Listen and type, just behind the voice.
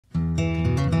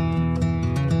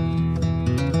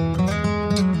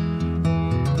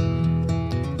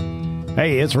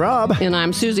Hey, it's Rob. And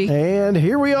I'm Susie. And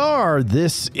here we are.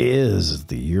 This is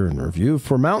the Year in Review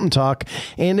for Mountain Talk,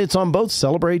 and it's on both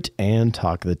Celebrate and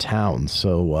Talk the Town.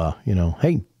 So,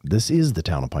 hey, this is the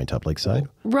town of Pinetop-Lakeside.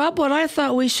 Rob, what I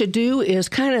thought we should do is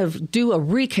kind of do a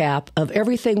recap of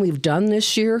everything we've done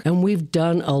this year, and we've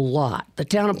done a lot. The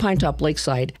town of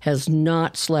Pinetop-Lakeside has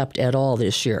not slept at all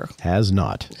this year. Has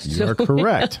not. You are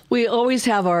correct. We always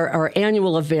have our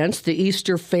annual events. The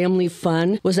Easter Family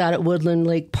Fun was out at Woodland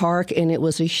Lake Park, and it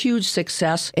was a huge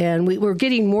success. And we're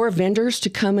getting more vendors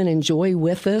to come and enjoy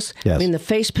with us. Yes. I mean, the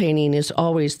face painting is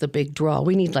always the big draw.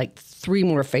 We need like 3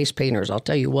 more face painters, I'll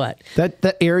tell you what.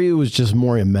 That area was just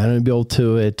more amenable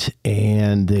to it,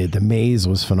 and the maze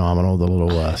was phenomenal. The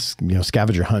little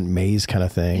scavenger hunt maze kind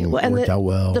of thing worked out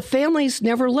well. The families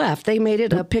never left. They made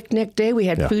it a picnic day. We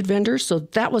had food vendors, so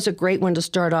that was a great one to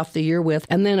start off the year with.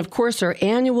 And then, of course, our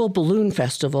annual balloon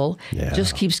festival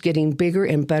just keeps getting bigger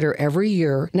and better every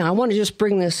year. Now, I want to just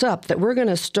bring this up, that we're going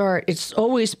to start, it's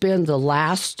always been the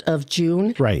last of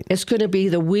June. Right. It's going to be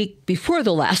the week before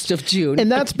the last of June.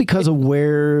 And that's because of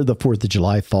where the 4th of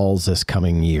July falls this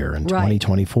coming year in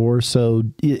 2024. So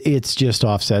it's just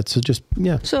offset. So just,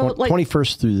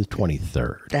 21st through the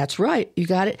 23rd. That's right. You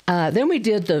got it. Then we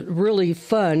did the really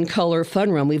fun color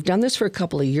fun run. We've done this for a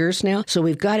couple of years now, so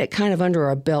we've got it kind of under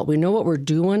our belt. We know what we're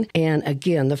doing. And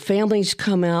again, the families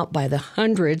come out by the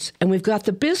hundreds, and we've got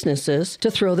the businesses to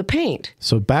throw the paint.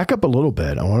 So back up a little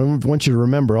bit. I want you to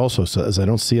remember also, so as I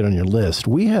don't see it on your list,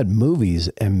 we had movies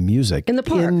and music in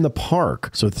the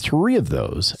park. So 3 of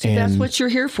those. So that's what you're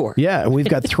here for. Yeah, and we've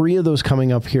got 3 of those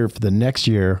coming up here for the next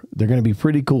year. They're going to be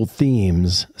pretty cool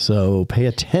themes, so pay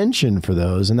attention for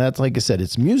those. And that's, like I said,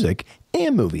 it's music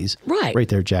and movies. Right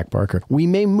there, Jack Barker. We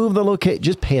may move the location.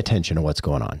 Just pay attention to what's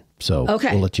going on. So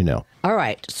we'll let you know. All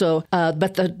right. So,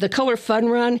 but the Color Fun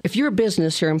Run, if you're a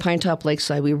business here in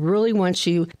Pinetop-Lakeside, we really want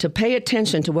you to pay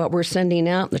attention to what we're sending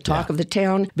out, the talk of the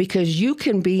town, because you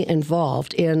can be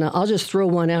involved. And I'll just throw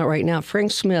one out right now.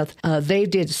 Frank Smith, they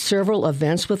did several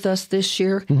events with us this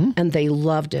year, and they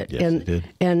loved it. Yes, they did.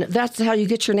 And that's how you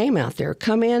get your name out there.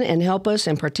 Come in and help us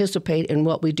and participate in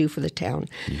what we do for the town.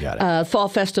 You got it. Fall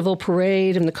Festival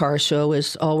Parade and the car show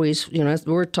is always,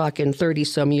 we're talking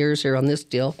 30-some years here on this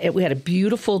deal. We had a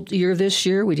beautiful year this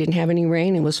year. We didn't have any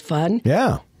rain. It was fun.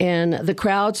 Yeah. And the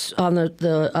crowds on at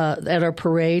our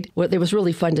parade, it was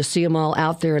really fun to see them all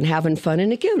out there and having fun.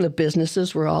 And again, the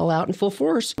businesses were all out in full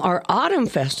force. Our Autumn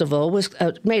Festival was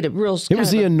made a real. It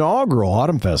was the inaugural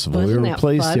Autumn Festival. Wasn't that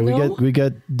fun, we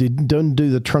didn't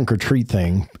do the trunk or treat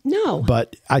thing. No,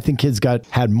 but I think kids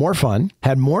had more fun,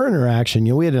 had more interaction.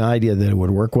 We had an idea that it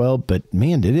would work well, but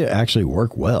man, did it actually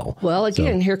work well? Well,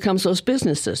 again, here comes those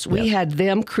businesses. We had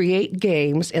them create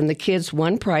games, and the kids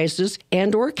won prizes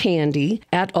and/or candy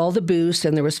at all the booths,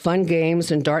 and there was fun games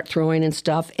and dart throwing and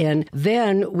stuff. And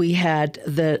then we had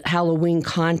the Halloween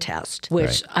contest,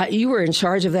 which you were in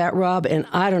charge of that, Rob, and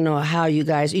I don't know how you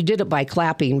did it by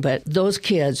clapping, but those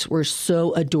kids were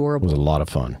so adorable. It was a lot of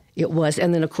fun. It was.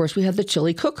 And then, of course, we had the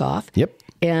chili cook-off. Yep.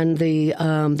 And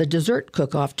the dessert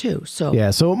cook-off, too. So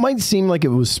it might seem like it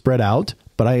was spread out,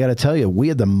 but I got to tell you, we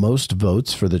had the most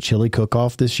votes for the chili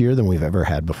cook-off this year than we've ever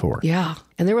had before. Yeah.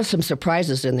 And there were some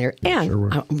surprises in there.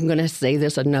 And I'm going to say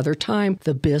this another time.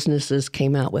 The businesses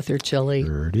came out with their chili.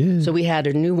 Sure it is. So we had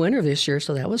a new winner this year,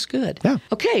 so that was good. Yeah.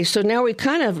 Okay, so now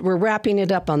we're wrapping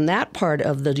it up on that part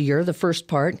of the year, the first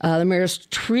part. The mayor's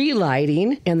tree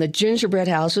lighting and the gingerbread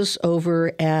houses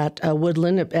over at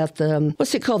Woodland at the,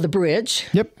 what's it called, the bridge.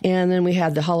 Yep. And then we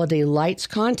had the holiday lights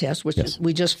contest, which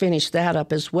we just finished that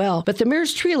up as well. But the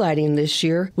mayor's tree lighting this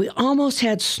year, we almost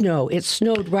had snow. It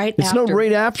snowed It snowed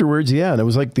right afterwards, yeah. And it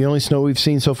was like the only snow we've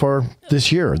seen so far this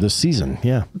season,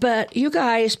 yeah. But you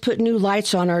guys put new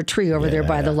lights on our tree over there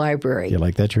by the library. You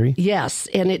like that tree? Yes,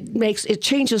 and it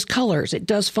changes colors. It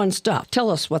does fun stuff. Tell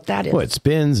us what that is. Well, it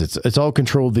spins. It's all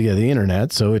controlled via the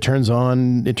internet, so it turns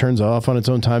on, it turns off on its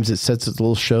own times. It sets its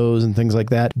little shows and things like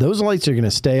that. Those lights are going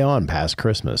to stay on past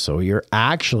Christmas, so you're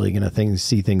actually going to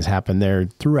see things happen there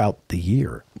throughout the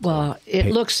year. Well, it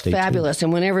looks fabulous.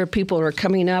 And whenever people are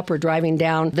coming up or driving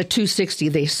down the 260,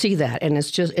 they see that. And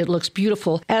it looks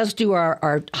beautiful, as do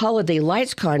our holiday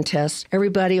lights contests.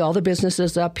 Everybody, all the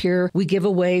businesses up here, we give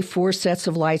away 4 sets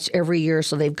of lights every year.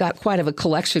 So they've got quite of a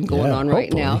collection going on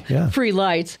right now. Yeah. Free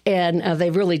lights. And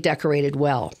they've really decorated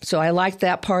well. So I like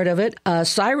that part of it.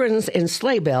 Sirens and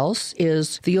Sleigh Bells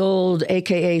is the old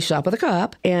AKA Shop of the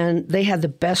Cop. And they had the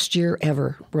best year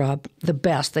ever, Rob. The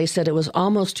best. They said it was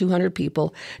almost 200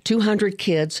 people. 200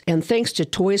 kids. And thanks to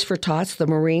Toys for Tots, the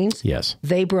Marines, yes,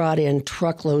 they brought in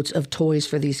truckloads of toys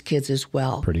for these kids as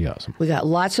well. Pretty awesome. We got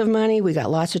lots of money, we got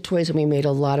lots of toys, and we made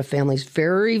a lot of families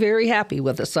very, very happy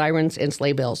with the Sirens and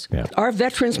sleigh bells. Yeah. Our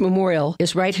Veterans Memorial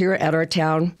is right here at our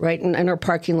town, right in our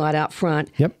parking lot out front.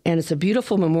 Yep. And it's a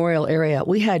beautiful memorial area.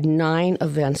 We had 9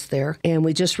 events there, and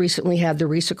we just recently had the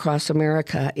Wreaths Across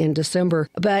America in December.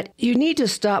 But you need to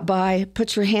stop by,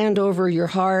 put your hand over your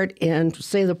heart, and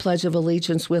say the Pledge of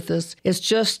Allegiance with us.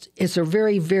 It's a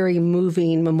very, very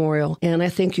moving memorial, and I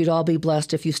think you'd all be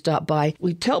blessed if you stop by.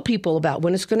 We tell people about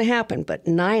when it's going to happen, but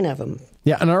 9 of them.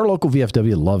 Yeah, and our local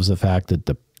VFW loves the fact that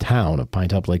the town of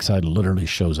Pinetop-Lakeside literally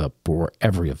shows up for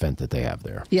every event that they have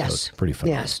there. Yes. So it's pretty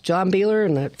fun. Yes. John Beeler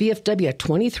and the VFW at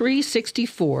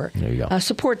 2364. There you go.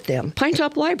 Support them.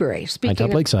 Pinetop Library.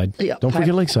 Pinetop-Lakeside. Don't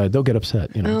forget Lakeside. They'll get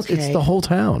upset. Okay. It's the whole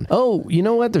town. Oh, you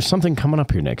know what? There's something coming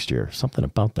up here next year. Something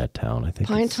about that town. I think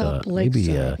it's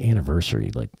maybe an anniversary,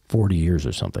 like 40 years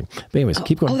or something. But anyways,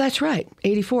 keep going. Oh, that's right.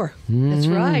 84. That's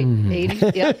right.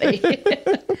 80. Yep.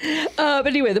 But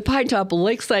anyway, the Pinetop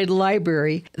Lakeside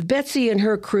Library, Betsy and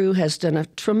her crew has done a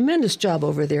tremendous job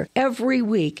over there. Every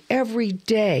week, every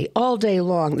day, all day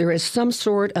long, there is some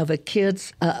sort of a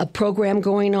kids a program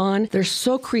going on. They're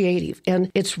so creative, and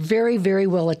it's very, very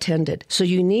well attended. So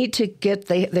you need to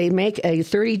they make a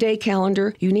 30-day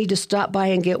calendar. You need to stop by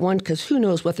and get one, because who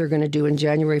knows what they're going to do in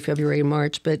January, February,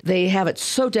 March. But they have it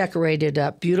so decorated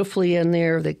up beautifully in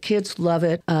there. The kids love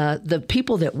it. The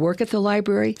people that work at the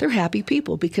library, they're happy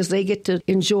people because they get to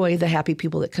enjoy the happy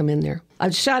people that come in there.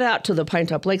 A shout out to the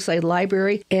Pinetop Lakeside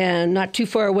Library, and not too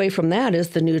far away from that is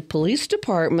the new police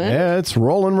department. Yeah, it's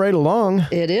rolling right along.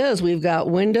 It is. We've got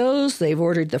windows. They've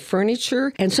ordered the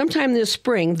furniture. And sometime this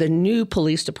spring, the new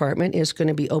police department is going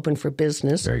to be open for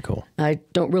business. Very cool. I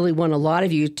don't really want a lot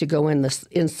of you to go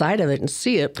inside of it and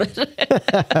see it,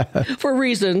 but for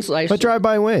reasons. But drive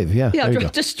by and wave. Yeah,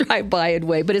 just drive by and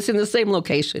wave. But it's in the same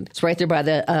location. It's right there by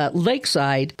the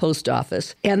Lakeside Post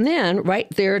Office. And then right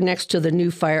there next to the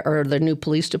new the new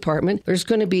police department, there's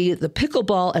going to be the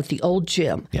pickleball at the old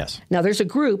gym. Yes. Now, there's a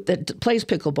group that plays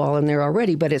pickleball in there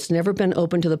already, but it's never been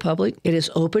open to the public. It is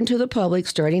open to the public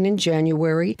starting in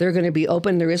January. They're going to be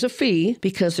open. There is a fee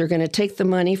because they're going to take the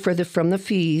money from the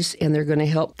fees, and they're going to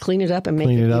help clean it up and make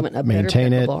it even a better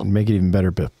maintain pickleball. It, and make it even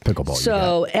better pickleball.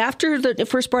 So after the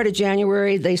first part of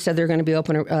January, they said they're going to be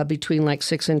open between like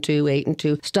 6 and 2, 8 and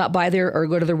 2. Stop by there or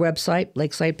go to their website,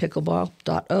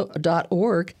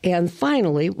 lakesidepickleball.org. And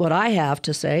finally, what I have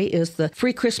to say is the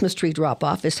free Christmas tree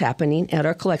drop-off is happening at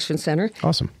our collection center.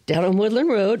 Awesome. Down on Woodland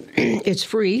Road. It's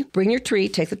free. Bring your tree,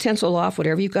 take the tinsel off,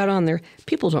 whatever you've got on there.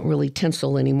 People don't really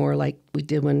tinsel anymore like we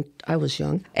did when I was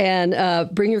young. And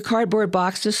bring your cardboard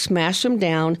boxes, smash them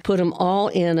down, put them all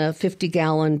in a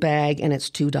 50-gallon bag, and it's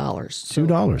 $2. So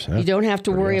 $2. Yeah. You don't have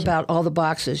to worry about all the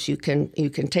boxes. You can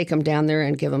take them down there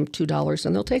and give them $2,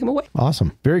 and they'll take them away.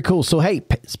 Awesome. Very cool. So, hey,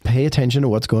 pay attention to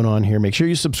what's going on here. Make sure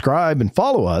you subscribe and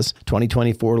follow us.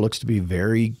 2024 looks to be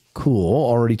very cool.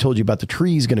 Already told you about the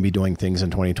trees going to be doing things in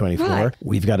 2024. Right.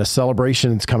 We've got a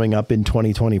celebration that's coming up in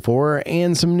 2024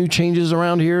 and some new changes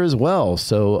around here as well.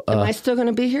 So, am I still going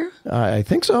to be here? I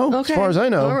think so, okay. As far as I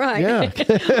know. All right. Yeah.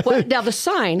 Well, now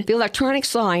the electronic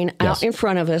sign out in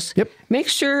front of us. Yep. Make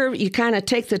sure you kind of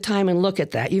take the time and look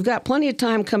at that. You've got plenty of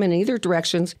time coming in either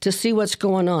directions to see what's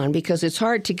going on, because it's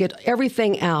hard to get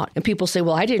everything out. And people say,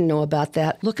 well, I didn't know about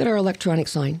that. Look at our electronic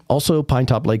sign. Also,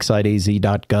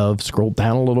 PinetopLakesideAZ.gov. Scroll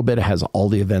down a little bit. It has all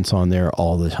the events on there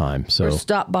all the time. So or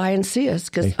stop by and see us,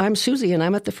 because I'm Susie and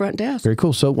I'm at the front desk. Very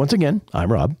cool. So once again, I'm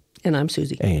Rob. And I'm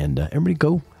Susie. And everybody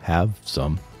go have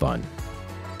some fun.